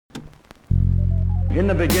In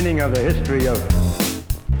the beginning of the history of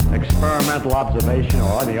experimental observation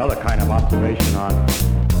or any other kind of observation on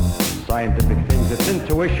scientific things, it's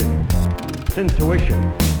intuition. It's intuition,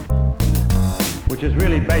 which is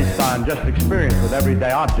really based on just experience with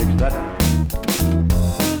everyday objects that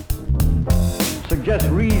suggest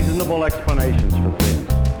reasonable explanations for things.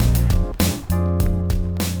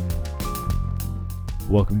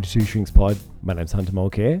 Welcome to Two Shrinks Pod. My name's Hunter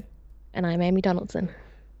Mulcair. And I'm Amy Donaldson.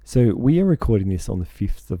 So we are recording this on the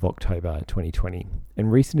 5th of October 2020,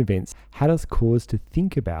 and recent events had us cause to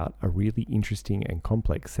think about a really interesting and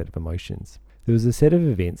complex set of emotions. There was a set of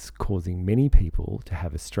events causing many people to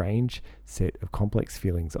have a strange set of complex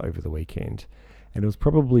feelings over the weekend, and it was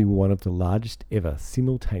probably one of the largest ever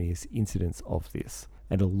simultaneous incidents of this,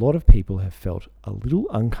 and a lot of people have felt a little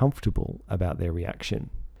uncomfortable about their reaction.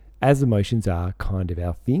 As emotions are kind of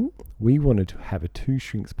our thing, we wanted to have a Two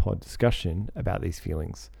Shrinks Pod discussion about these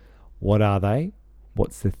feelings. What are they?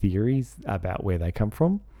 What's the theories about where they come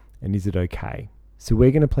from? And is it okay? So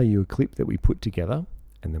we're going to play you a clip that we put together,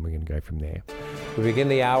 and then we're going to go from there. We begin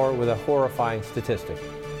the hour with a horrifying statistic.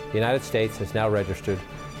 The United States has now registered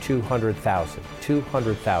 200,000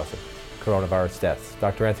 coronavirus deaths.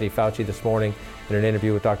 Dr. Anthony Fauci this morning, in an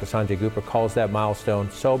interview with Dr. Sanjay Gupta, calls that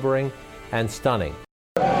milestone sobering and stunning.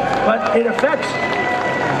 But it affects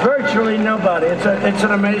virtually nobody. It's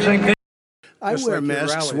an amazing thing. I wear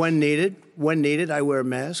masks when needed. When needed, I wear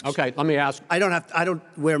masks. Okay, let me ask. I don't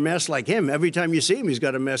wear masks like him. Every time you see him, he's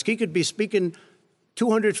got a mask. He could be speaking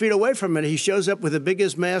 200 feet away from it. He shows up with the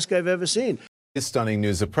biggest mask I've ever seen. Stunning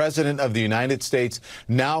news. The President of the United States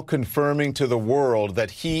now confirming to the world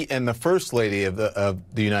that he and the First Lady of the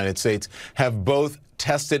United States have both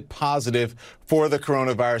tested positive for the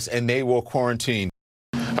coronavirus, and they will quarantine.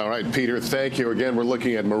 All right, Peter, thank you. Again, we're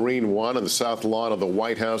looking at Marine One on the south lawn of the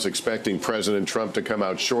White House, expecting President Trump to come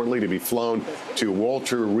out shortly to be flown to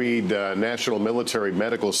Walter Reed National Military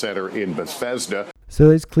Medical Center in Bethesda. So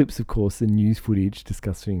those clips, of course, are news footage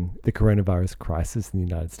discussing the coronavirus crisis in the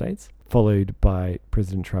United States, followed by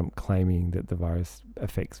President Trump claiming that the virus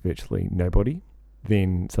affects virtually nobody.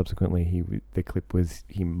 Then subsequently, the clip was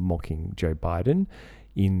him mocking Joe Biden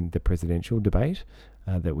in the presidential debate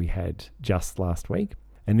that we had just last week.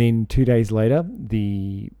 And then 2 days later,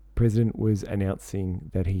 the president was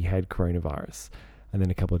announcing that he had coronavirus. And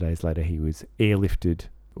then a couple of days later, he was airlifted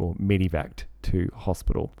or medevaced to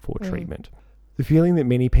hospital for treatment. The feeling that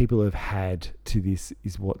many people have had to this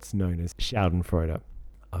is what's known as Schadenfreude.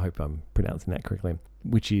 I hope I'm pronouncing that correctly,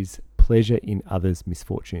 which is pleasure in others'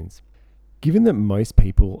 misfortunes. Given that most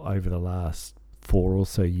people over the last 4 or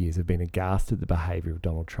so years have been aghast at the behaviour of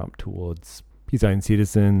Donald Trump towards his own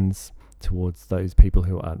citizens, towards those people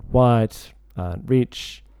who aren't white, aren't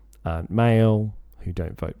rich, aren't male, who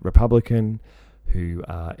don't vote Republican, who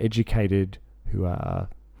are educated, who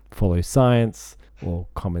follow science or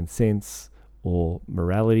common sense or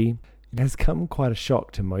morality. It has come quite a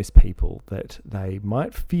shock to most people that they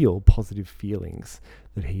might feel positive feelings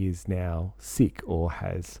that he is now sick or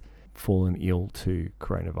has fallen ill to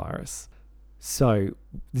coronavirus. So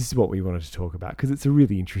this is what we wanted to talk about because it's a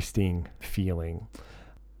really interesting feeling.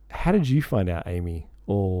 How did you find out, Amy?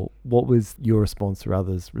 Or what was your response or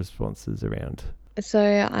others' responses around? So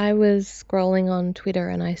I was scrolling on Twitter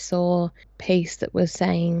and I saw a piece that was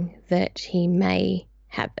saying that he may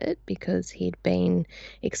have it because he'd been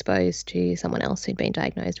exposed to someone else who'd been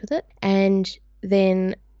diagnosed with it. And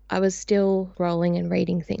then I was still scrolling and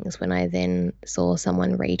reading things when I then saw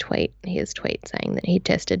someone retweet his tweet saying that he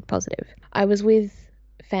tested positive. I was with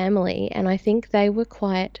family and I think they were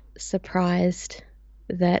quite surprised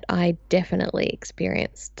that I definitely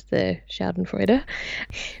experienced the Schadenfreude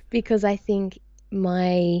because I think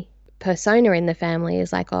my persona in the family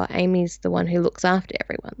is like, oh, Amy's the one who looks after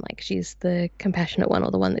everyone. Like she's the compassionate one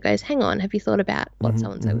or the one that goes, hang on, have you thought about what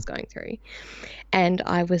so-and-so was going through? And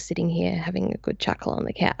I was sitting here having a good chuckle on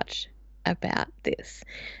the couch about this.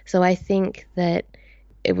 So I think that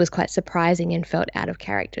it was quite surprising and felt out of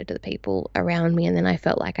character to the people around me. And then I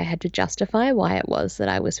felt like I had to justify why it was that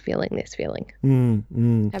I was feeling this feeling.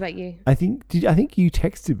 How about you? I think you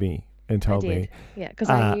texted me and told me. Yeah,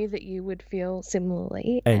 because I knew that you would feel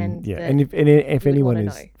similarly. And if anyone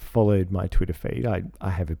has followed my Twitter feed, I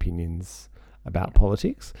have opinions about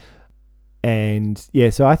politics. And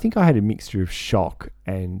yeah, so I think I had a mixture of shock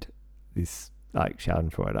and this like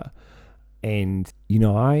Schadenfreude. And, you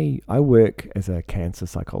know, I work as a cancer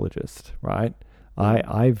psychologist, right?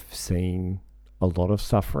 I've seen a lot of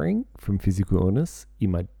suffering from physical illness in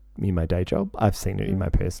my day job. I've seen it in my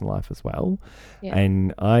personal life as well. Yeah.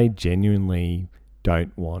 And I genuinely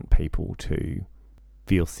don't want people to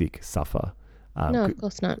feel sick, suffer. No, of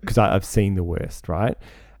course not. Because I've seen the worst, right?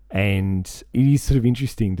 And it is sort of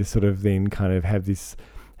interesting to sort of then kind of have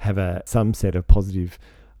some set of positive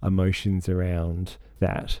emotions around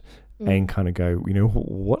that and kind of go,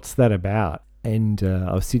 what's that about? And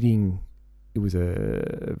I was sitting, it was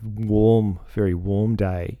a very warm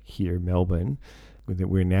day here in Melbourne, that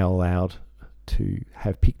we're now allowed to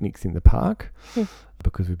have picnics in the park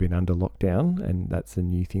because we've been under lockdown, and that's a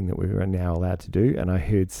new thing that we're now allowed to do. And I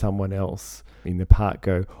heard someone else in the park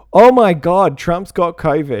go, "Oh my God, Trump's got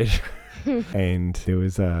COVID." And there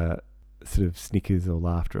was a sort of snickers or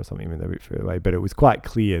laughter or something, a bit further away, but it was quite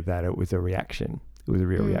clear that it was a reaction. It was a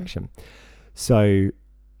real reaction. So,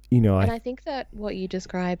 and I think that what you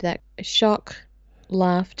described, that shock,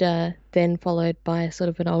 laughter, then followed by a sort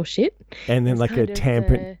of an old shit. And then like a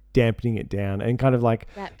dampening it down and kind of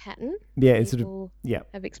like that pattern. Yeah, it's sort of,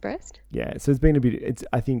 have expressed. Yeah, so it's been a bit,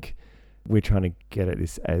 I think we're trying to get at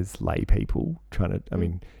this as lay people, I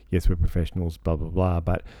mean, yes, we're professionals, blah, blah, blah,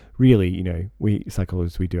 but really, we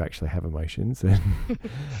psychologists, we do actually have emotions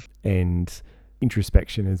and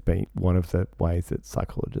introspection has been one of the ways that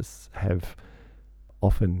psychologists have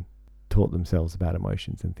often taught themselves about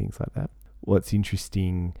emotions and things like that. What's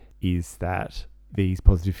interesting is that these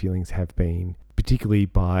positive feelings have been, particularly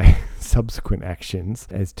by subsequent actions,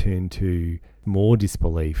 has turned to more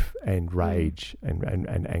disbelief and rage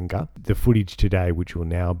and anger. The footage today, which will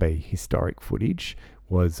now be historic footage,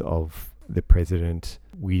 was of the president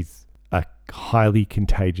with a highly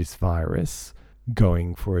contagious virus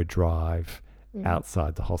going for a drive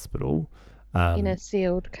outside the hospital. In a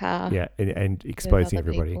sealed car. Yeah, and exposing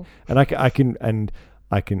everybody. People. And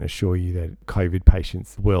I can assure you that COVID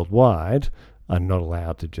patients worldwide are not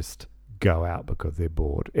allowed to just go out because they're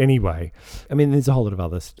bored. Anyway, I mean, there's a whole lot of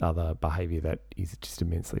other behaviour that is just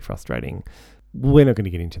immensely frustrating. We're not going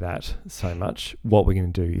to get into that so much. What we're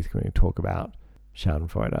going to do is we're going to talk about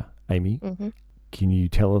Schadenfreude. Amy, can you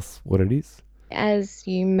tell us what it is? As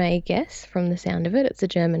you may guess from the sound of it, it's a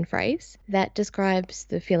German phrase that describes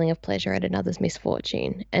the feeling of pleasure at another's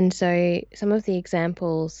misfortune. And so some of the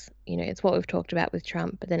examples, it's what we've talked about with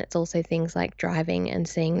Trump, but then it's also things like driving and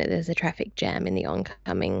seeing that there's a traffic jam in the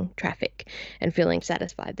oncoming traffic and feeling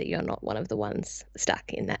satisfied that you're not one of the ones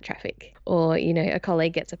stuck in that traffic. Or, a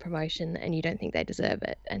colleague gets a promotion and you don't think they deserve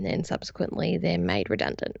it, and then subsequently they're made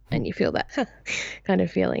redundant and you feel that kind of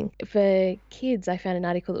feeling. For kids, I found an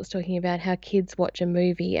article that was talking about how kids watch a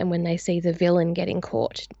movie and when they see the villain getting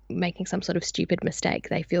caught making some sort of stupid mistake,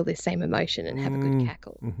 they feel this same emotion and have a good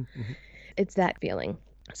cackle. It's that feeling.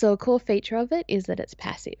 So a core feature of it is that it's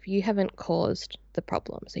passive. You haven't caused the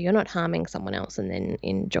problem. So you're not harming someone else and then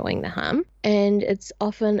enjoying the harm. And it's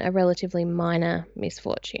often a relatively minor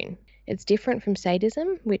misfortune. It's different from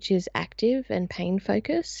sadism, which is active and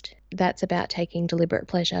pain-focused. That's about taking deliberate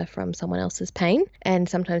pleasure from someone else's pain, and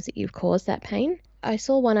sometimes that you've caused that pain. I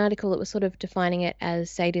saw one article that was sort of defining it as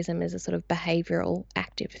sadism as a sort of behavioural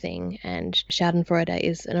active thing, and Schadenfreude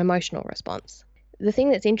is an emotional response. The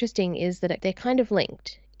thing that's interesting is that they're kind of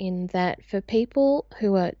linked in that for people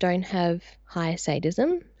who don't have high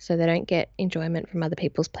sadism, so they don't get enjoyment from other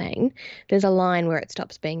people's pain, there's a line where it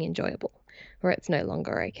stops being enjoyable, where it's no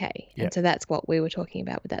longer okay. Yep. And so that's what we were talking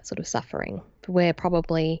about with that sort of suffering, where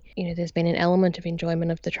probably, there's been an element of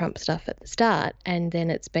enjoyment of the Trump stuff at the start, and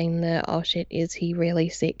then it's been oh shit, is he really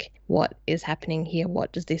sick? What is happening here?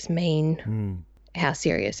 What does this mean? How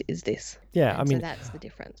serious is this? Yeah, and so that's the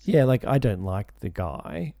difference. Yeah, like I don't like the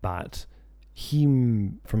guy, but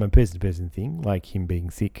him, from a person-to-person thing, like him being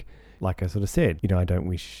sick, like I sort of said, I don't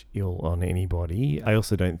wish ill on anybody. I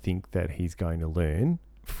also don't think that he's going to learn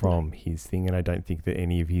from his thing, and I don't think that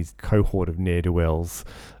any of his cohort of ne'er-do-wells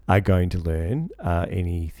are going to learn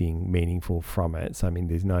anything meaningful from it. So, I mean,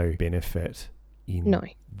 there's no benefit in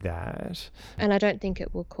that. And I don't think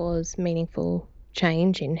it will cause meaningful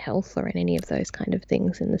change in health or in any of those kind of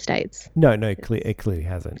things in the States. No, it clearly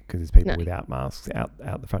hasn't, because there's people without masks out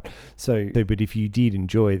the front. So, but if you did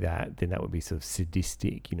enjoy that, then that would be sort of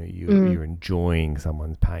sadistic. You're enjoying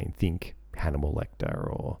someone's pain. Think Hannibal Lecter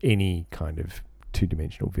or any kind of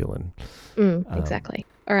two-dimensional villain. Exactly.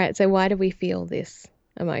 All right, so why do we feel this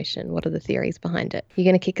emotion? What are the theories behind it? You're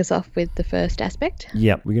going to kick us off with the first aspect?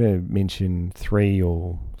 Yep, we're going to mention three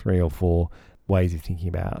or four ways of thinking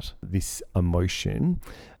about this emotion.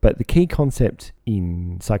 But the key concept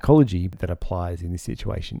in psychology that applies in this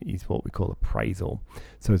situation is what we call appraisal.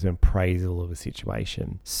 So it's an appraisal of a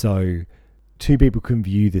situation. So two people can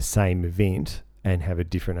view the same event and have a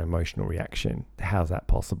different emotional reaction. How's that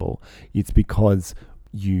possible? It's because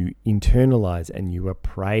you internalize and you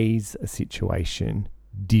appraise a situation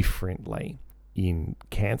differently. In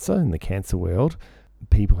cancer, in the cancer world,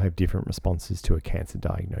 people have different responses to a cancer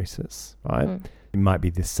diagnosis, right? It might be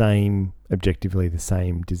the same, objectively the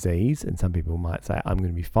same disease, and some people might say, I'm going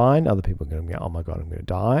to be fine. Other people are going to go, oh my God, I'm going to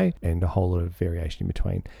die, and a whole lot of variation in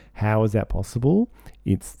between. How is that possible?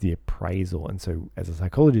 It's the appraisal. And so as a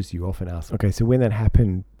psychologist, you often ask, okay, so when that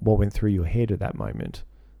happened, what went through your head at that moment?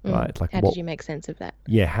 Right? Like, how did you make sense of that?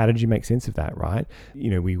 Yeah, how did you make sense of that, right? You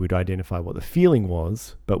know, we would identify what the feeling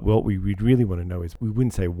was, but what we would really want to know is, we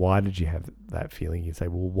wouldn't say, why did you have that feeling? You'd say,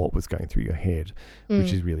 well, what was going through your head,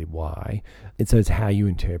 which is really why. And so it's how you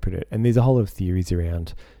interpret it. And there's a whole lot of theories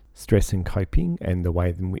around stress and coping, and the way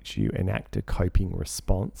in which you enact a coping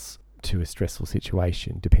response to a stressful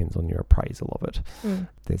situation depends on your appraisal of it.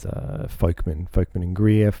 There's a Folkman and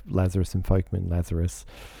Greer, Lazarus and Folkman, Lazarus.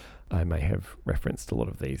 I may have referenced a lot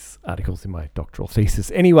of these articles in my doctoral thesis.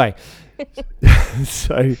 Anyway, it's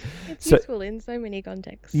useful in so many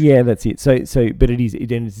contexts. Yeah, that's it. But it is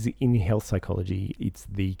in health psychology. It's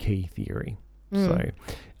the key theory. And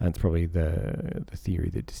it's probably the theory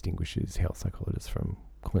that distinguishes health psychologists from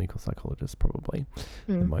clinical psychologists, probably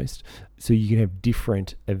the most. So you can have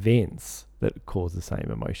different events that cause the same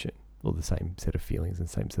emotion, or the same set of feelings and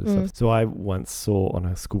same set of stuff. So I once saw on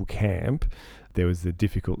a school camp, there was the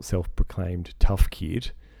difficult self-proclaimed tough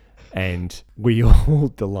kid, and we all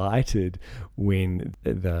delighted when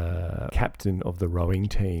the captain of the rowing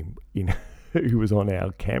team who was on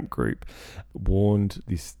our camp group warned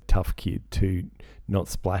this tough kid to not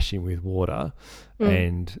splash him with water.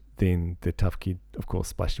 And then the tough kid, of course,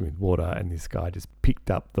 splashed him with water, and this guy just picked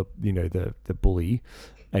up the bully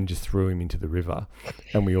and just threw him into the river,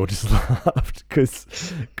 and we all just laughed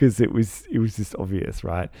because it was just obvious,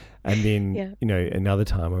 right? And then another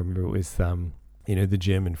time I remember, it was the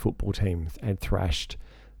German football team had thrashed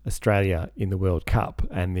Australia in the World Cup,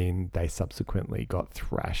 and then they subsequently got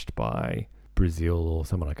thrashed by Brazil or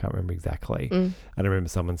someone, I can't remember exactly. And I remember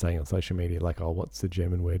someone saying on social media, like, oh, what's the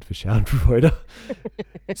German word for Schadenfreude?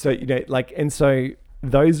 So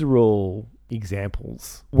those are all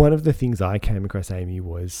examples. One of the things I came across, Amy,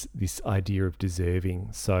 was this idea of deserving.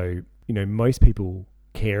 So, most people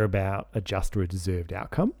care about a just or a deserved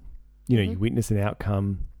outcome. You witness an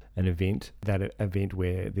outcome, an event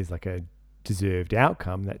where there's like a deserved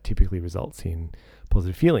outcome that typically results in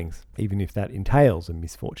positive feelings, even if that entails a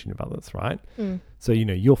misfortune of others, right? So,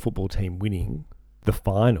 your football team winning the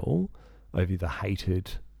final over the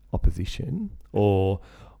hated opposition, or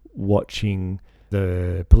watching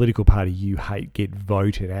the political party you hate get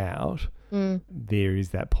voted out, there is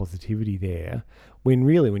that positivity there. When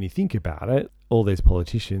really, when you think about it, all those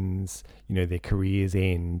politicians, their careers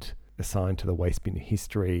end, assigned to the waste bin of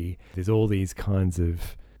history. There's all these kinds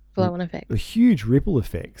of flow-on effects, huge ripple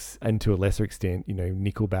effects, and to a lesser extent,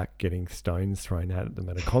 Nickelback getting stones thrown at them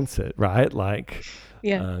at a concert, right? Like,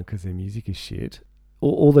 because their music is shit.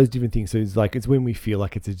 All those different things. So it's when we feel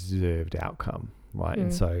like it's a deserved outcome, right?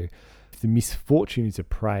 And so if the misfortune is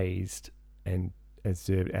appraised and as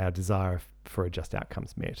our desire for a just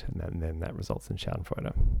outcome's met, and then that results in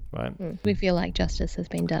Schadenfreude, right? We feel like justice has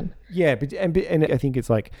been done. Yeah, but I think it's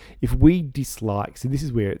like, if we dislike, so this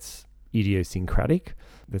is where it's idiosyncratic.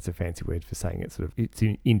 That's a fancy word for saying it's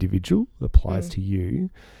individual, it applies to you.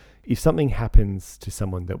 If something happens to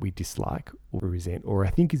someone that we dislike or resent, or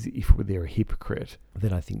I think is if they're a hypocrite,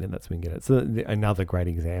 then I think that's when we get it. So another great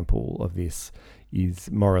example of this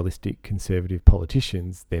is moralistic conservative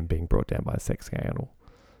politicians then being brought down by a sex scandal.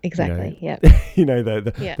 Exactly.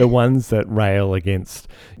 The ones that rail against,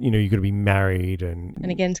 you got to be married and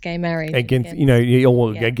against gay marriage, against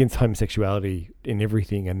against homosexuality and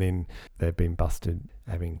everything, and then they've been busted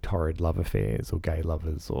having torrid love affairs or gay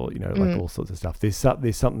lovers or like all sorts of stuff. There's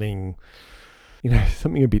something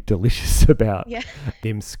something a bit delicious about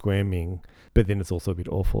them squirming, but then it's also a bit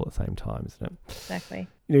awful at the same time, isn't it? Exactly.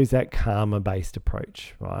 Is that karma-based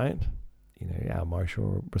approach, right? Our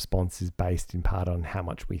emotional response is based in part on how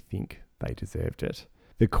much we think they deserved it.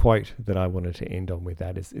 The quote that I wanted to end on with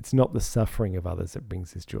that is, it's not the suffering of others that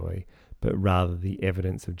brings us joy, but rather the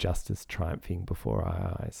evidence of justice triumphing before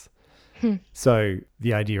our eyes. So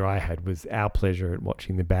the idea I had was our pleasure at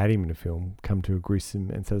watching the bad in a film come to a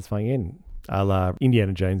gruesome and satisfying end, a la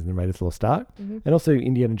Indiana Jones and the Raiders of the Lost Ark, and also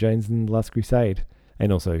Indiana Jones and the Last Crusade.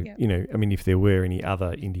 And also, if there were any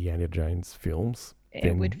other Indiana Jones films,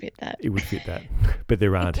 it would fit that. It would fit that. But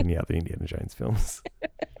there aren't any other Indiana Jones films.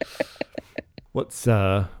 What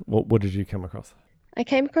did you come across? I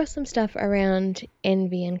came across some stuff around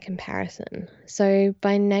envy and comparison. So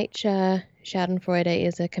by nature, Schadenfreude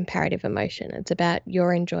is a comparative emotion. It's about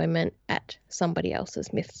your enjoyment at somebody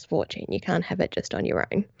else's misfortune. You can't have it just on your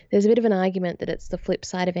own. There's a bit of an argument that it's the flip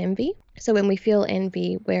side of envy. So when we feel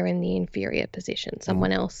envy, we're in the inferior position.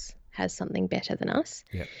 Someone else has something better than us.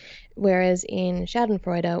 Yep. Whereas in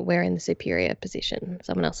Schadenfreude, we're in the superior position.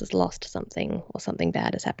 Someone else has lost something or something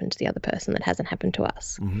bad has happened to the other person that hasn't happened to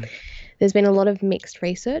us. There's been a lot of mixed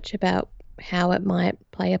research about how it might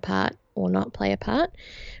play a part or not play a part,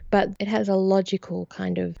 but it has a logical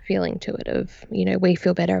kind of feeling to it of, we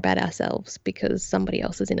feel better about ourselves because somebody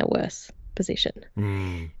else is in a worse position.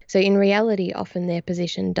 So in reality, often their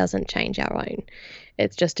position doesn't change our own.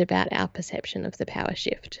 It's just about our perception of the power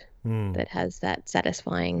shift that has that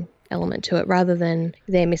satisfying element to it, rather than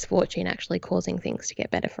their misfortune actually causing things to get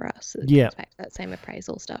better for us. It goes back to that same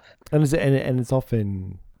appraisal stuff. And it's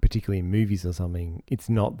often, particularly in movies or something, it's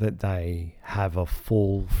not that they have a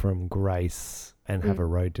fall from grace and have a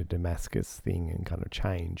road to Damascus thing and kind of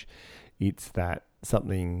change. It's that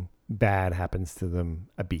something bad happens to them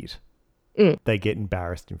a bit. They get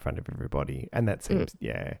embarrassed in front of everybody. And that seems,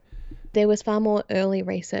 There was far more early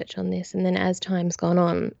research on this, and then as time's gone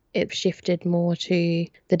on, it shifted more to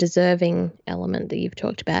the deserving element that you've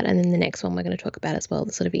talked about, and then the next one we're going to talk about as well,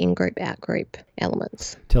 the sort of in-group, out-group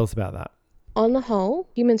elements. Tell us about that. On the whole,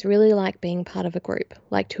 humans really like being part of a group,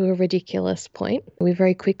 like to a ridiculous point. We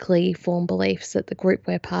very quickly form beliefs that the group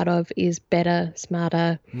we're part of is better,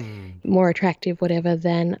 smarter, more attractive, whatever,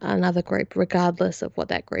 than another group, regardless of what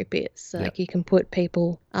that group is. So like you can put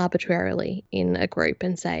people arbitrarily in a group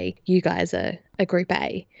and say, you guys are a group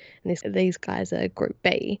A and these guys are group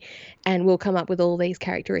B, and we'll come up with all these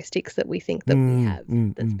characteristics that we think that we have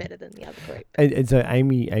that's better than the other group. And so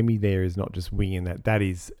Amy there is not just winging that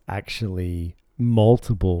is actually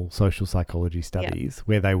multiple social psychology studies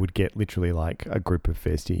where they would get literally like a group of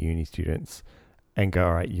first year uni students and go,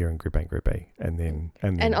 all right, you're in group A and group B. And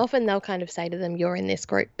then often they'll kind of say to them, you're in this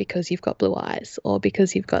group because you've got blue eyes or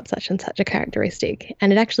because you've got such and such a characteristic.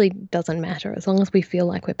 And it actually doesn't matter. As long as we feel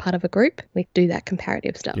like we're part of a group, we do that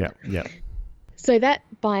comparative stuff. Yeah. So that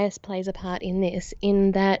bias plays a part in this,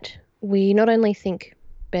 in that we not only think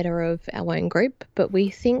better of our own group, but we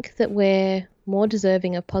think that we're more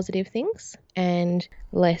deserving of positive things and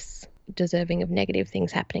less deserving of negative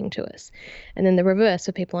things happening to us. And then the reverse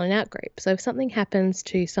for people in our group. So if something happens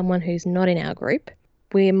to someone who's not in our group,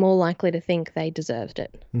 we're more likely to think they deserved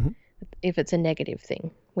it. If it's a negative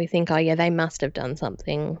thing, we think, oh yeah, they must have done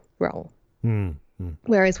something wrong.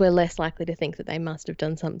 Whereas we're less likely to think that they must have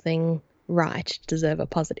done something right to deserve a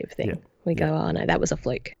positive thing. We go, oh no, that was a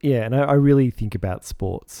fluke. Yeah, and I really think about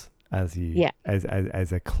sports as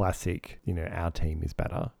a classic, our team is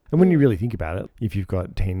better. And when you really think about it, if you've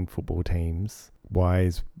got 10 football teams, why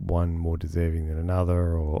is one more deserving than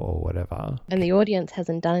another or whatever? And the audience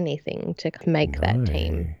hasn't done anything to make that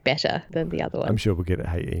team better than the other one. I'm sure we'll get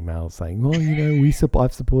emails saying, well,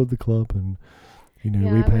 I've supported the club and,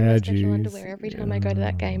 we pay our dues. Underwear every time I go to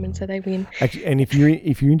that game, and so they win. Actually, and if you're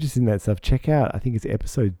interested in that stuff, check out, I think it's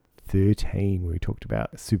episode 13 where we talked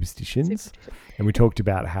about superstitions. And we talked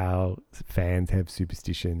about how fans have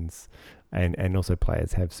superstitions and also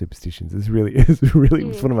players have superstitions. It's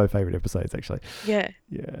one of my favorite episodes, actually. Yeah.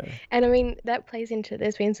 And I mean, that plays into,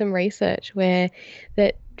 there's been some research where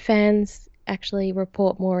that fans actually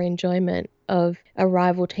report more enjoyment of a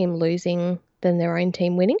rival team losing than their own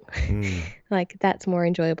team winning. Like that's more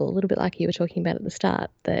enjoyable, a little bit like you were talking about at the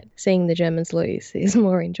start, that seeing the Germans lose is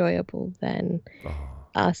more enjoyable than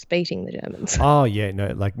us beating the Germans. Oh yeah, no,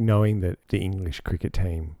 like knowing that the English cricket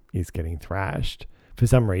team is getting thrashed for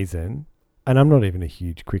some reason, and I'm not even a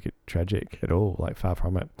huge cricket tragic at all, like far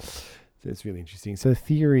from it. So it's really interesting. So the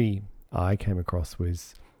theory I came across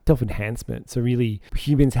was self-enhancement. So really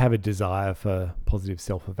humans have a desire for positive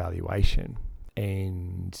self-evaluation,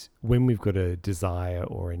 and when we've got a desire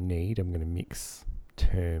or a need, I'm going to mix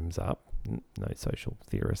terms up. No social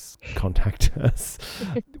theorists contact us.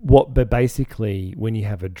 But basically, when you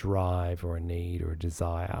have a drive or a need or a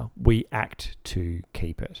desire, we act to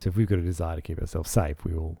keep it. So if we've got a desire to keep ourselves safe,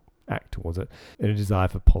 we will act towards it. And a desire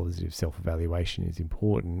for positive self-evaluation is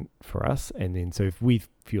important for us. And then so if we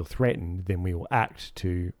feel threatened, then we will act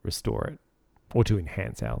to restore it or to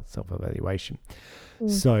enhance our self-evaluation.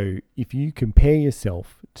 So if you compare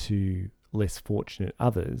yourself to less fortunate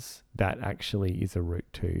others, that actually is a route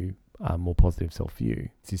to more positive self-view.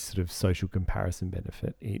 It's this sort of social comparison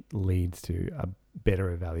benefit. It leads to a better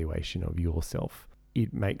evaluation of yourself.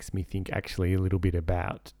 It makes me think actually a little bit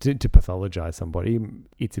about, to pathologize somebody,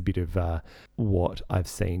 it's a bit of what I've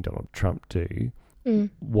seen Donald Trump do,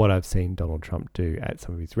 what I've seen Donald Trump do at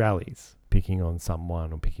some of his rallies, picking on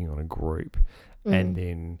someone or picking on a group. and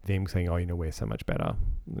then them saying, oh, we're so much better.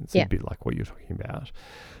 It's a bit like what you're talking about.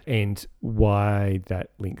 And why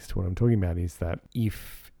that links to what I'm talking about is that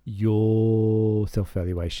if your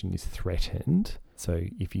self-evaluation is threatened, so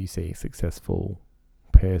if you see a successful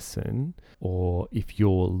person, or if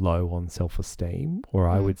you're low on self-esteem, or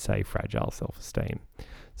I would say fragile self-esteem.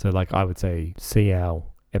 So like I would say, see our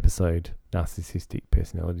episode, Narcissistic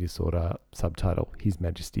Personality Disorder, subtitle, His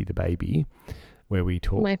Majesty the Baby, where we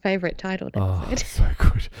talk. My favourite titled Oh, episode. so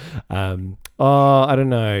good. I don't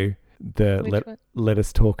know. Which one? Let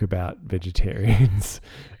us talk about vegetarians,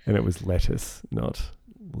 and it was lettuce, not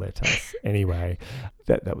let us. Anyway,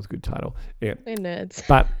 that was a good title. Yeah, We're nerds.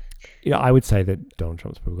 but I would say that Donald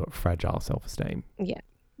Trump's probably got fragile self-esteem. Yeah.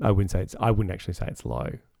 I wouldn't actually say it's low.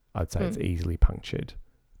 I'd say it's easily punctured.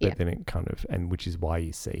 But then it kind of, and which is why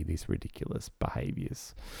you see these ridiculous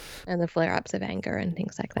behaviours. And the flare-ups of anger and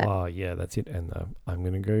things like that. Oh, yeah, that's it. And I'm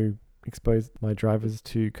going to go expose my drivers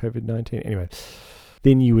to COVID-19. Anyway,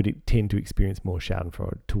 then you would tend to experience more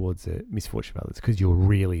schadenfreude towards the misfortune of others because you're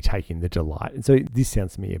really taking the delight. And so this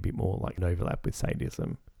sounds to me a bit more like an overlap with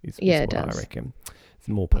sadism is it what does. I reckon. It's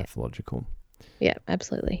more pathological. Yeah,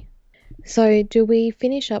 absolutely. So do we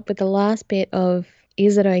finish up with the last bit of,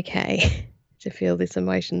 is it okay to feel this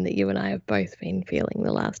emotion that you and I have both been feeling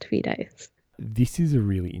the last few days? This is a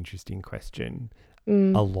really interesting question.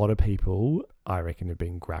 A lot of people, I reckon, have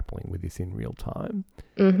been grappling with this in real time.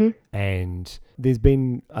 And there's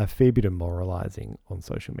been a fair bit of moralising on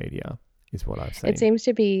social media, is what I've seen. It seems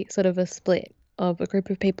to be sort of a split of a group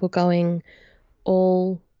of people going,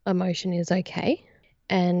 all emotion is okay,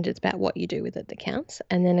 and it's about what you do with it that counts.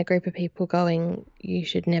 And then a group of people going, you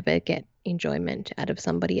should never get enjoyment out of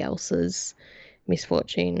somebody else's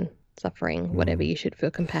misfortune, suffering, whatever. You should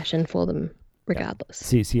feel compassion for them regardless.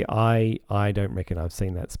 See, I don't reckon I've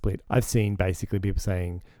seen that split. I've seen basically people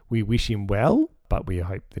saying, we wish him well, but we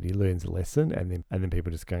hope that he learns a lesson. And then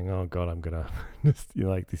people just going, oh God, I'm going to,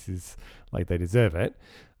 like, this is like they deserve it.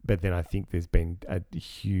 But then I think there's been a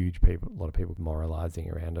lot of people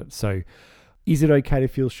moralizing around it. So is it okay to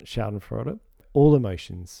feel schadenfreude? All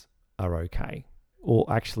emotions are okay. Or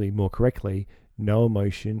actually, more correctly, no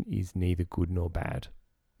emotion is neither good nor bad,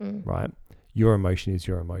 right? Your emotion is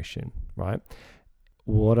your emotion, right?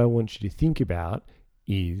 What I want you to think about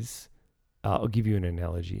is, I'll give you an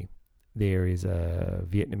analogy. There is a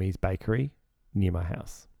Vietnamese bakery near my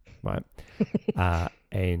house, right?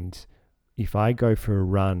 And if I go for a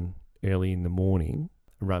run early in the morning,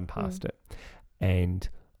 run past it, and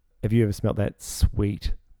have you ever smelled that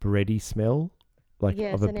sweet bready smell?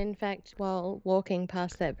 Yes, and in fact, while walking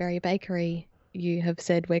past that very bakery, you have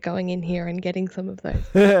said we're going in here and getting some of those.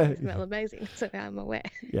 They smell amazing, so I'm aware.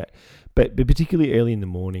 Yeah, but particularly early in the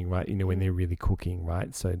morning, right? When they're really cooking,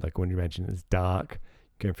 right? So like when you imagine it's dark,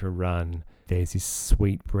 going for a run, there's this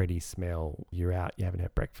sweet bready smell. You're out, you haven't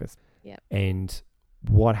had breakfast. Yeah. And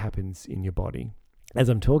what happens in your body? As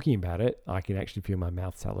I'm talking about it, I can actually feel my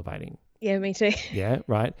mouth salivating. Yeah, me too. Yeah,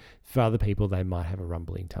 right? For other people, they might have a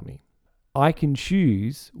rumbling tummy. I can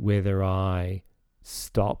choose whether I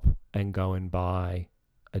stop and go and buy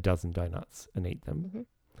a dozen donuts and eat them,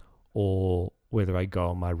 or whether I go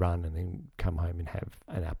on my run and then come home and have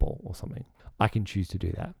an apple or something. I can choose to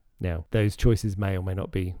do that. Now, those choices may or may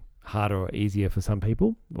not be harder or easier for some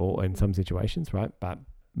people or in some situations, right? But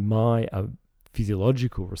my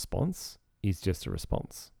physiological response is just a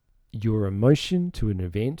response. Your emotion to an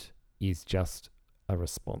event is just a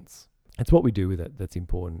response. It's what we do with it that's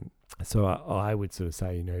important. So I would sort of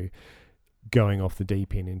say, going off the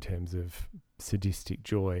deep end in terms of sadistic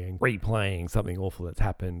joy and replaying something awful that's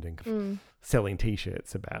happened and selling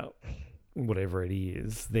T-shirts about whatever it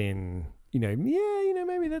is, then,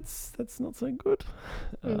 maybe that's not so good.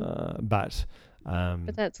 But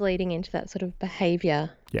that's leading into that sort of behaviour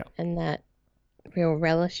and that real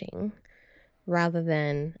relishing rather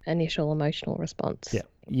than initial emotional response.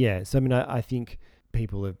 Yeah. So, I think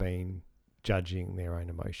people have been judging their own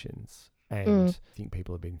emotions. And I think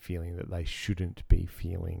people have been feeling that they shouldn't be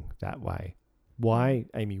feeling that way. Why,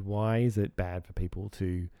 Amy, why is it bad for people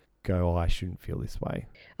to go, I shouldn't feel this way?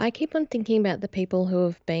 I keep on thinking about the people who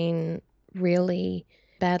have been really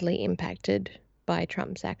badly impacted by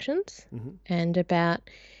Trump's actions and about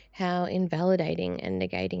how invalidating and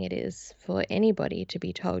negating it is for anybody to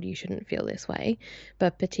be told you shouldn't feel this way,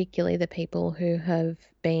 but particularly the people who have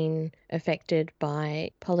been affected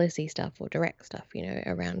by policy stuff or direct stuff,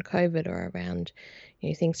 around COVID or around,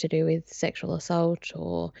 things to do with sexual assault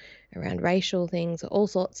or around racial things, all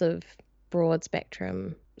sorts of broad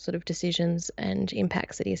spectrum sort of decisions and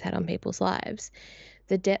impacts that he's had on people's lives,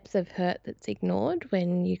 the depth of hurt that's ignored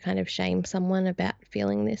when you kind of shame someone about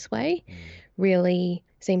feeling this way really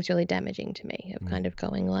seems really damaging to me, of kind of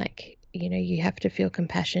going like, you know, you have to feel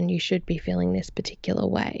compassion. You should be feeling this particular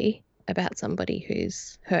way about somebody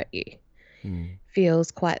who's hurt you.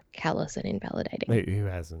 Feels quite callous and invalidating. Who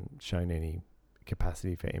hasn't shown any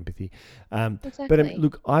capacity for empathy. Exactly. But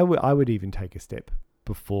look, I would even take a step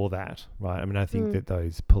before that, right? I mean, I think that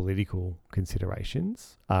those political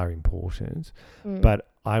considerations are important, but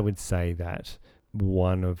I would say that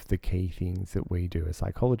one of the key things that we do as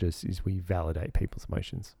psychologists is we validate people's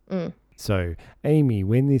emotions. So, Amy,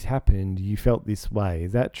 when this happened, you felt this way.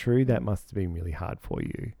 Is that true? That must have been really hard for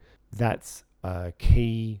you. That's a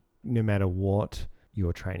key, no matter what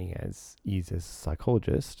your training is as a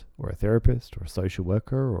psychologist or a therapist or a social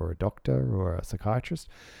worker or a doctor or a psychiatrist.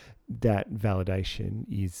 That validation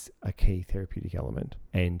is a key therapeutic element.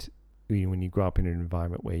 And when you grow up in an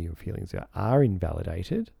environment where your feelings are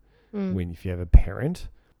invalidated, if you have a parent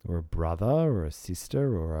or a brother or a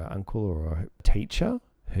sister or an uncle or a teacher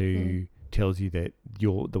who tells you that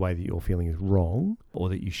the way that you're feeling is wrong, or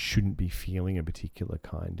that you shouldn't be feeling a particular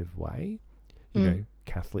kind of way, you know,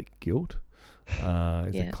 Catholic guilt is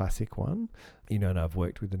a classic one. You know, and I've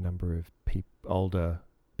worked with a number of older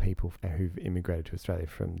people who've immigrated to Australia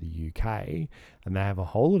from the UK, and they have a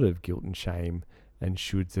whole lot of guilt and shame and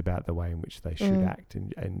shoulds about the way in which they should act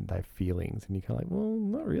and their feelings. And you're kind of like, well,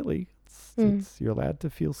 not really. It's you're allowed to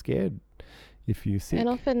feel scared if you're sick. And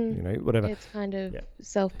often, you know, whatever. It's kind of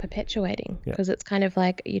self-perpetuating, because it's kind of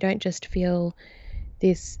like you don't just feel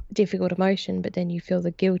this difficult emotion, but then you feel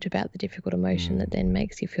the guilt about the difficult emotion that then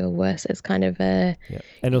makes you feel worse. It's kind of a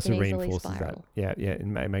and also reinforces that. It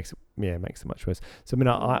makes it much worse. So I mean,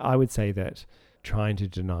 I would say that trying to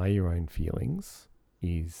deny your own feelings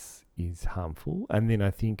is harmful. And then I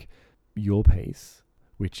think your piece,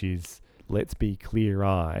 which is let's be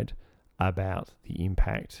clear-eyed about the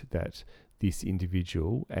impact that this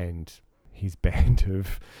individual and his band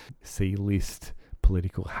of C-list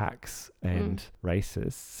political hacks and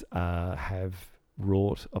racists have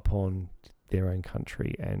wrought upon their own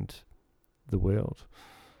country and the world.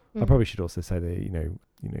 I probably should also say they're, you know,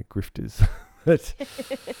 grifters. But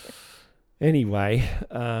anyway,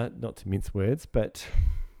 not to mince words, but...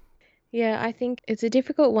 Yeah, I think it's a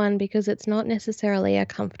difficult one because it's not necessarily a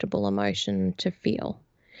comfortable emotion to feel.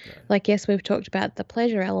 No. Like, yes, we've talked about the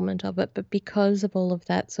pleasure element of it, but because of all of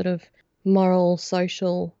that sort of moral,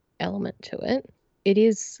 social element to it, it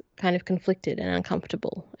is kind of conflicted and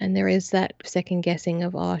uncomfortable. And there is that second guessing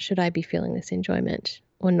of, oh, should I be feeling this enjoyment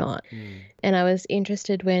or not? And I was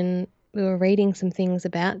interested when we were reading some things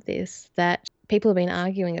about this, that people have been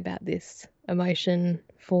arguing about this emotion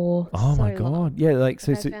for my God. long. Yeah, like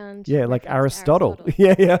like Aristotle.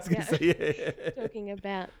 I was going to say, talking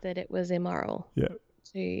about that it was immoral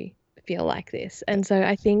to feel like this. And so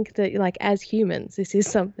I think that, like, as humans, this is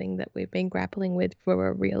something that we've been grappling with for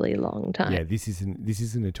a really long time. Yeah, this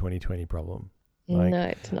isn't a 2020 problem. Like, no,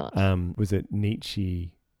 it's not. Was it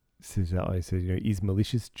Nietzsche says, is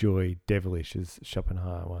malicious joy devilish, as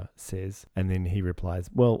Schopenhauer says? And then he replies,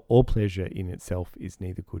 well, all pleasure in itself is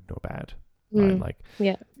neither good nor bad. Right?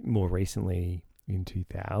 More recently in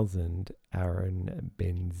 2000, Aaron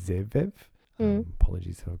Ben-Zeev,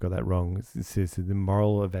 apologies if I've got that wrong, it says that the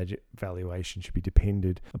moral evaluation should be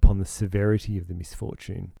dependent upon the severity of the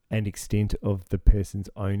misfortune and extent of the person's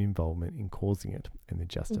own involvement in causing it and the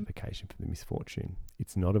justification for the misfortune.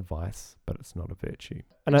 It's not a vice, but it's not a virtue.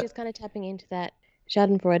 And Which is kind of tapping into that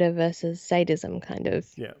Schadenfreude versus sadism kind of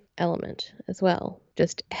element as well.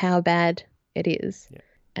 Just how bad it is. Yeah.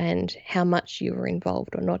 And how much you were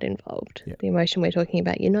involved or not involved. The emotion we're talking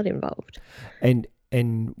about, you're not involved. And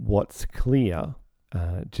what's clear,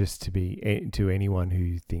 just to anyone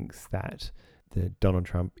who thinks that Donald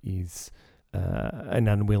Trump is an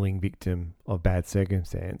unwilling victim of bad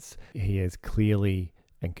circumstance, he has clearly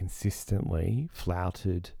and consistently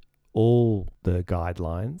flouted all the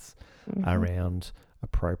guidelines around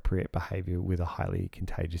appropriate behaviour with a highly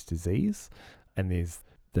contagious disease. And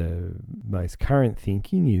the most current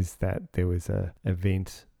thinking is that there was an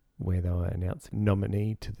event where they were announcing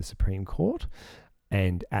nominee to the Supreme Court,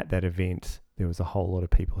 and at that event there was a whole lot of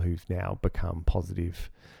people who've now become positive.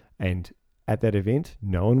 And at that event,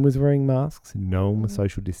 no one was wearing masks, no one was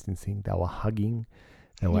social distancing, they were hugging,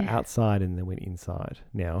 they were outside and they went inside.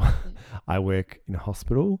 Now, I work in a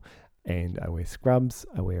hospital and I wear scrubs,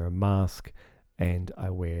 I wear a mask, and I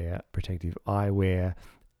wear protective eyewear.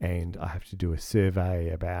 And I have to do a survey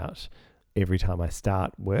about every time I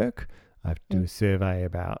start work. I have to do a survey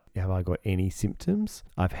about, have I got any symptoms?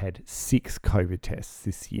 I've had 6 COVID tests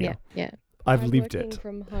this year. Yeah. I've I'm lived working it.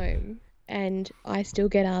 from home, and I still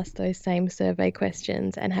get asked those same survey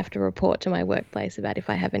questions and have to report to my workplace about if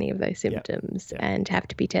I have any of those symptoms and have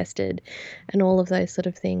to be tested and all of those sort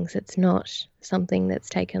of things. It's not something that's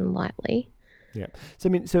taken lightly. Yeah. So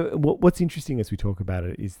what's interesting as we talk about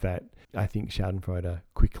it is that I think Schadenfreude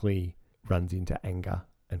quickly runs into anger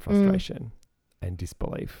and frustration and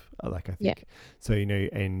disbelief. I think so.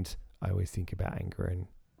 And I always think about anger and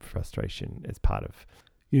frustration as part of,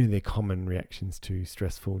 their common reactions to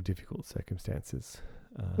stressful, difficult circumstances.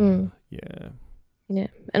 Yeah.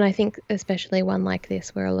 And I think especially one like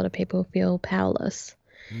this where a lot of people feel powerless.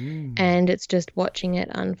 And it's just watching it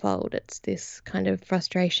unfold. It's this kind of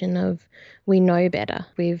frustration of, we know better.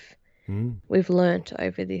 We've learnt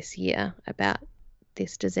over this year about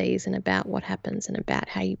this disease and about what happens and about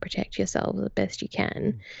how you protect yourself the best you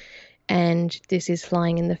can. And this is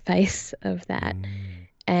flying in the face of that.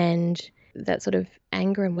 And that sort of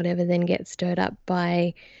anger and whatever then gets stirred up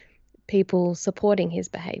by people supporting his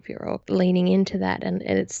behavior or leaning into that. And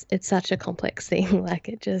it's such a complex thing.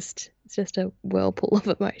 It's just a whirlpool of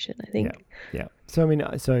emotion, I think. Yeah. So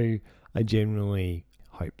I genuinely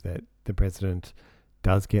hope that the president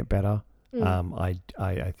does get better. I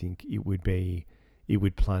think it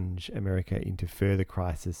would plunge America into further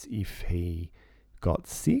crisis if he got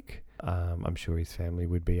sick. I'm sure his family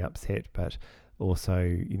would be upset, but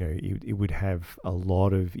also, it would have a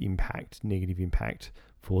lot of negative impact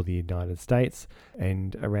for the United States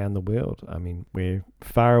and around the world. I mean, we're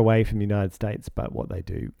far away from the United States, but what they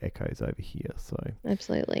do echoes over here. So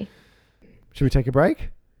absolutely. Should we take a break?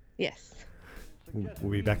 Yes.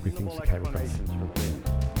 We'll be back with things that came across.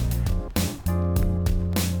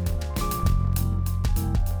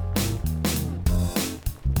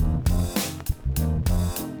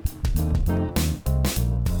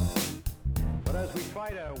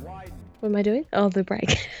 What am I doing? Oh, the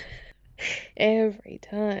break. Every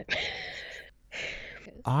time.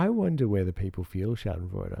 I wonder whether people feel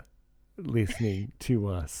Schadenfreude listening to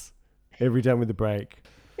us every time with the break,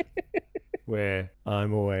 where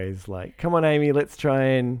I'm always like, "Come on, Amy, let's try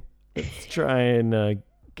and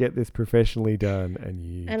get this professionally done,"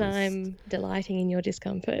 and I'm delighting in your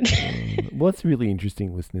discomfort. What's really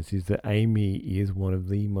interesting, listeners, is that Amy is one of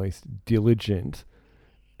the most diligent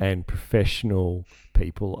and professional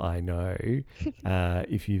people I know.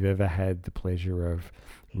 If you've ever had the pleasure of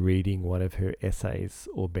reading one of her essays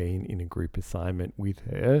or been in a group assignment with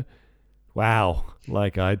her, wow,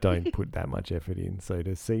 I don't put that much effort in. So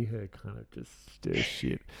to see her kind of just stir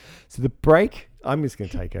shit. So the break, I'm just going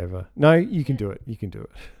to take over. No, you can do it. You can do it.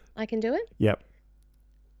 I can do it? Yep.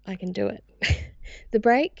 I can do it. The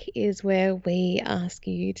break is where we ask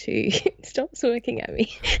you to stop smirking at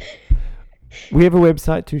me. We have a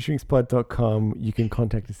website, twoshrinkspod.com. You can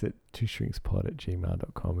contact us at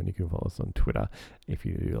twoshrinkspod@gmail.com, and you can follow us on Twitter. If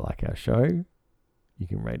you do like our show, you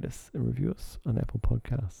can rate us and review us on Apple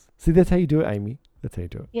Podcasts. See, that's how you do it, Amy. That's how you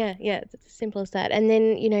do it. Yeah, it's as simple as that. And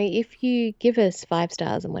then, if you give us 5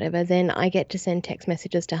 stars and whatever, then I get to send text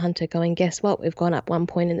messages to Hunter going, guess what? We've gone up 1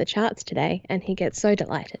 point in the charts today. And he gets so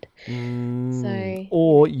delighted.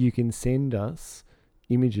 Or you can send us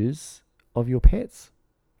images of your pets.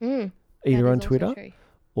 Either on Twitter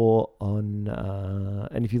or on,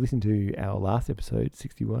 and if you listen to our last episode,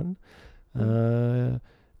 61,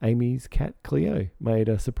 Amy's cat Cleo made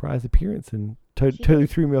a surprise appearance and totally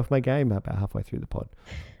threw me off my game about halfway through the pod.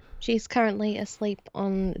 She's currently asleep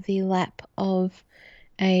on the lap of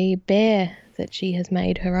a bear that she has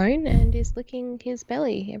made her own and is licking his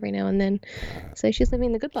belly every now and then. So she's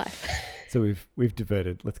living the good life. So we've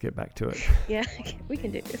diverted. Let's get back to it. Yeah, we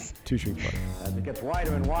can do this. Two Shrink Pod. As it gets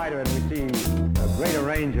wider and wider and we see a greater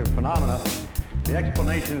range of phenomena, the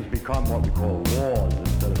explanations become what we call laws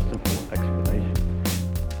instead of simple explanations.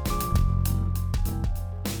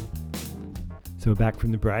 So we're back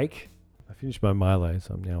from the break. I finished my Milo,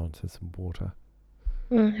 so I'm now onto some water.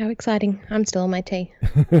 How exciting. I'm still on my tea.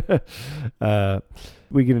 We're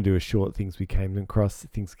going to do a short things came across.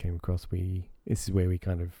 This is where we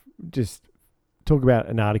kind of just talk about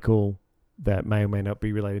an article that may or may not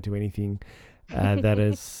be related to anything that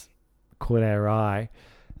has caught our eye.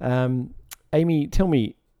 Amy, tell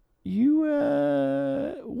me, you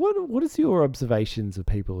what is your observations of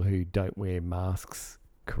people who don't wear masks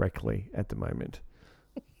correctly at the moment?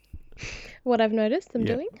 What I've noticed them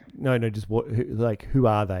doing? No, just who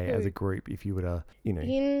are they as a group? If you were to,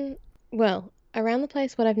 around the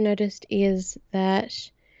place, what I've noticed is that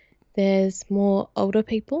there's more older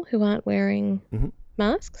people who aren't wearing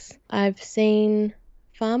masks. I've seen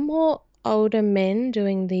far more older men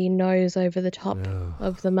doing the nose over the top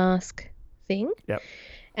of the mask thing. Yep.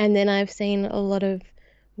 And then I've seen a lot of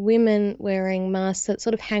women wearing masks that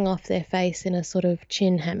sort of hang off their face in a sort of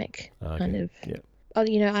chin hammock kind of. Yep.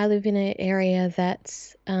 You know, I live in an area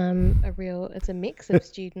that's it's a mix of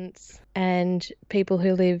students and people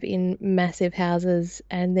who live in massive houses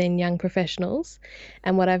and then young professionals.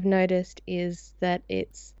 And what I've noticed is that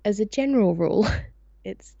it's, as a general rule,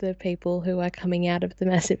 it's the people who are coming out of the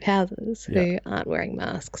massive houses who aren't wearing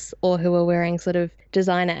masks, or who are wearing sort of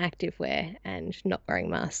designer activewear and not wearing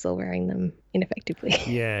masks or wearing them ineffectively.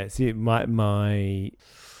 Yeah, see, my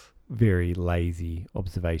very lazy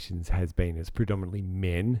observations has been as predominantly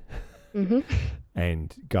men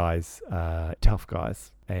and guys, tough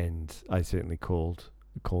guys. And I certainly called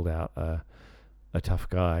out a tough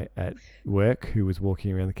guy at work who was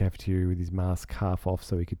walking around the cafeteria with his mask half off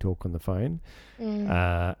so he could talk on the phone.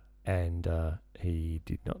 And he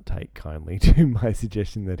did not take kindly to my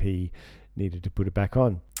suggestion that he needed to put it back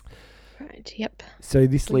on. Right, yep. So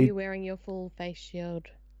this Were you wearing your full face shield?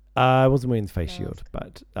 I wasn't wearing the face shield,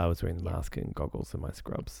 but I was wearing the mask and goggles and my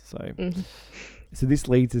scrubs. So this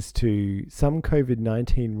leads us to some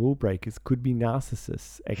COVID-19 rule breakers could be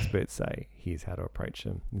narcissists, experts say. Here's how to approach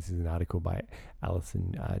them. This is an article by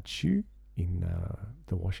Alison Chu in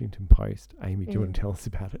the Washington Post. Amy, do you want to tell us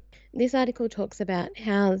about it? This article talks about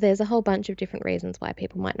how there's a whole bunch of different reasons why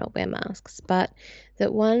people might not wear masks, but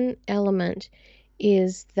that one element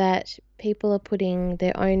is that people are putting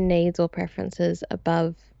their own needs or preferences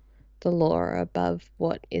above the law, or above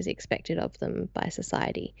what is expected of them by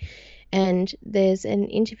society. And there's an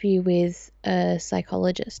interview with a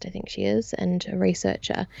psychologist, I think she is, and a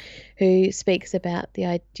researcher who speaks about the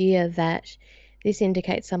idea that this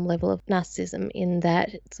indicates some level of narcissism, in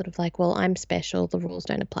that it's sort of like, well, I'm special, the rules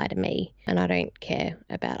don't apply to me, and I don't care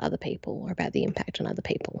about other people or about the impact on other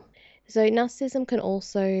people. So narcissism can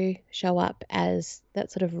also show up as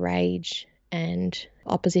that sort of rage and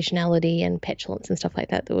oppositionality and petulance and stuff like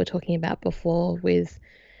that we were talking about before with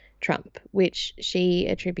Trump, which she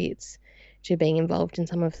attributes to being involved in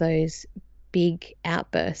some of those big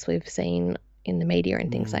outbursts we've seen in the media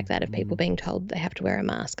and things like that, of people being told they have to wear a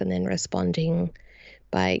mask and then responding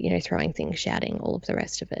by, you know, throwing things, shouting, all of the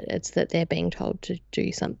rest of it. It's that they're being told to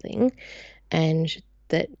do something and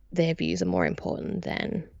that their views are more important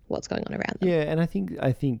than what's going on around them. Yeah, and I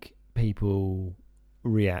think people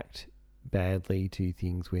react badly to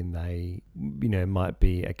things when they, you know, might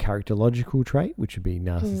be a characterological trait, which would be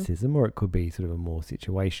narcissism, or it could be sort of a more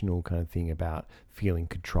situational kind of thing about feeling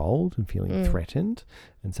controlled and feeling threatened,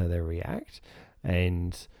 and so they react.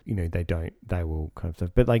 And, you know, they will kind of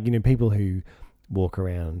stuff. But, like, you know, people who walk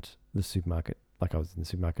around the supermarket, like I was in the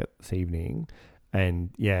supermarket this evening,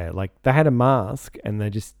 and like they had a mask and they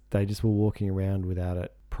just were walking around without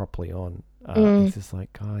it properly on. It's just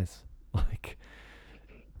like, guys, like,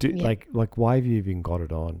 like why have you even got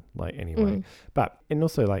it on? Like, anyway. But, and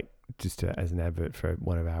also, like, just as an advert for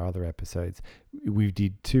one of our other episodes, we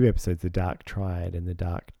did 2 episodes, the Dark Triad and the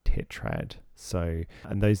Dark Tetrad. So,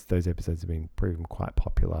 and those episodes have been proven quite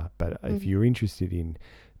popular. But if you're interested in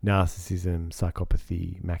narcissism,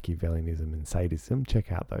 psychopathy, Machiavellianism, and sadism,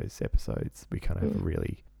 check out those episodes. We kind of have a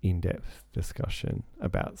really in-depth discussion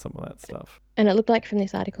about some of that stuff. And it looked like from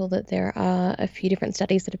this article that there are a few different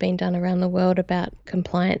studies that have been done around the world about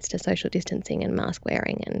compliance to social distancing and mask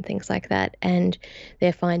wearing and things like that. And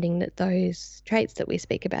they're finding that those traits that we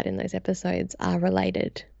speak about in those episodes are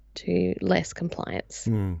related to less compliance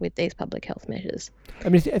with these public health measures, I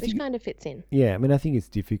mean, which kind of fits in. Yeah, I mean, I think it's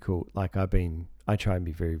difficult. Like, I try and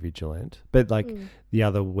be very vigilant. But, like, the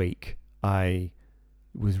other week, I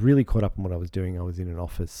was really caught up in what I was doing. I was in an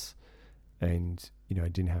office and, you know, I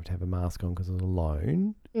didn't have to have a mask on because I was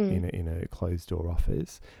alone in a closed door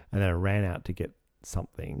office. And then I ran out to get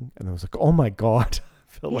something and I was like, oh my God,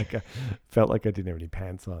 felt like I didn't have any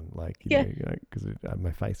pants on, like, you know, because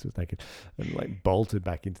my face was naked, and like bolted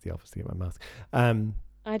back into the office to get my mask.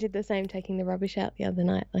 I did the same, taking the rubbish out the other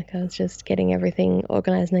night. Like, I was just getting everything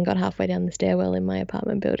organised and then got halfway down the stairwell in my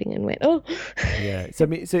apartment building and went, oh. Yeah. So, I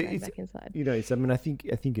mean, so it's back inside. You know, so I mean, I think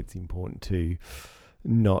it's important to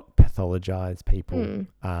not pathologize people. You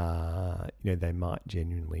know, they might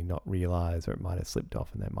genuinely not realize, or it might have slipped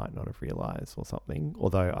off and they might not have realized or something.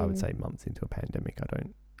 Although I would say months into a pandemic,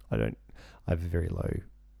 I have a very low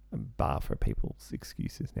bar for people's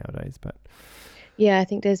excuses nowadays. But yeah, I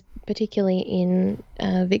think there's, particularly in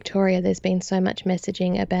Victoria, there's been so much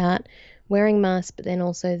messaging about wearing masks, but then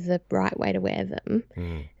also the right way to wear them,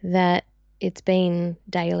 that it's been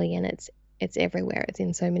daily and it's everywhere. It's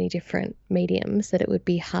in so many different mediums that it would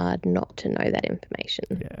be hard not to know that information.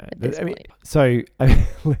 Yeah. At this point. So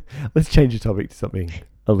let's change the topic to something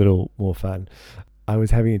a little more fun. I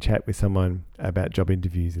was having a chat with someone about job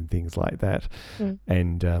interviews and things like that.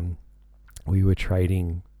 And we were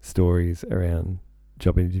trading stories around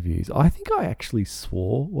job interviews. I think I actually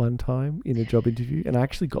swore one time in a job interview and I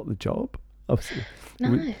actually got the job.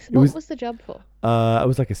 Nice. What was the job for? I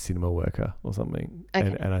was like a cinema worker or something.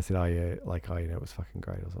 Okay. And I said, it was fucking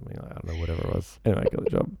great or something. I don't know, whatever it was. Anyway, I got the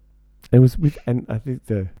job. It was and I think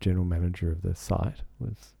the general manager of the site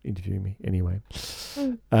was interviewing me anyway.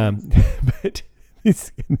 But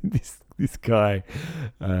this guy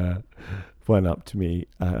went up to me.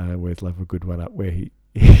 I always love a good one up where he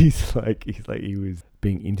was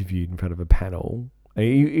being interviewed in front of a panel.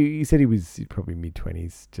 He said he was probably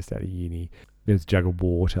mid-20s, just out of uni. There was a jug of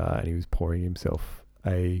water and he was pouring himself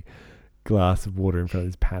a glass of water in front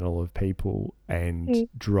of this panel of people and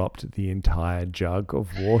dropped the entire jug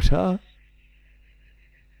of water.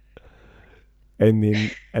 And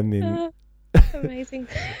then Amazing.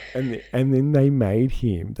 and then they made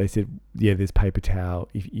him. They said, "Yeah, there's paper towel.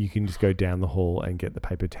 If you can just go down the hall and get the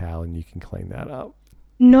paper towel, and you can clean that up."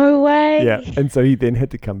 No way. Yeah, and so he then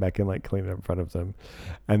had to come back and clean it up in front of them,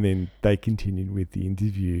 and then they continued with the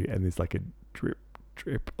interview. And there's a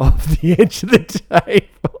drip off the edge of the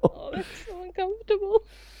table. Oh, that's so uncomfortable.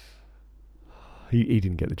 He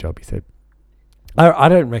didn't get the job. He said, "I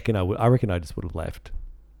don't reckon I would. I reckon I just would have left."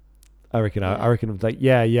 I reckon I reckon I was like,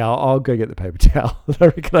 yeah, I'll go get the paper towel. I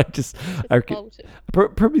reckon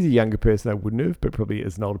probably as a younger person I wouldn't have, but probably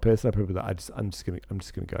as an older person I probably I'm just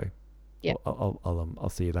gonna go. Yeah. I'll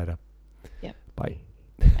see you later. Yep. Bye.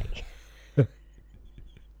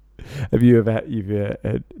 Have you ever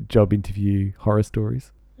had job interview horror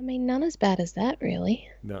stories? I mean, none as bad as that, really.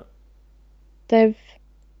 No. They've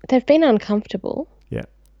been uncomfortable. Yeah.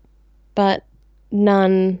 But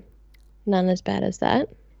none as bad as that.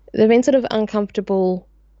 They've been sort of uncomfortable,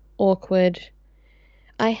 awkward.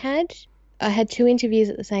 I had 2 interviews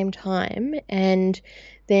at the same time, and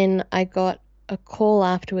then I got a call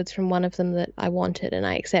afterwards from one of them that I wanted, and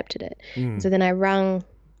I accepted it. So then I rang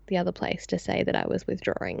the other place to say that I was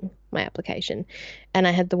withdrawing my application, and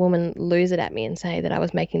I had the woman lose it at me and say that I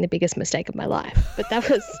was making the biggest mistake of my life. But that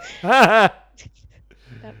was that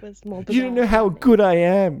was more bizarre. You don't know how good I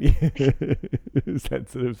am. Is that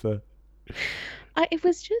sort of it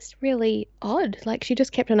was just really odd. She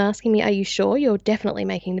just kept on asking me, "Are you sure? You're definitely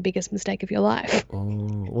making the biggest mistake of your life." Oh,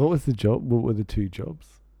 what was the job? What were the 2 jobs?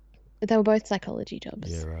 They were both psychology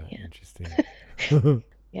jobs. Yeah, right. Yeah. Interesting.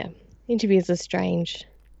 Yeah, interviews are strange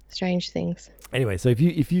things. Anyway, so if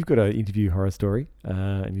you've got an interview horror story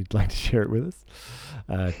and you'd like to share it with us,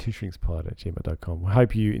 twoshtringspod@gmail.com. I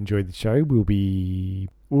hope you enjoyed the show. We'll be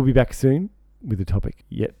back soon with a topic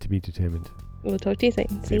yet to be determined. We'll talk to you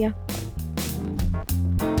soon. See ya.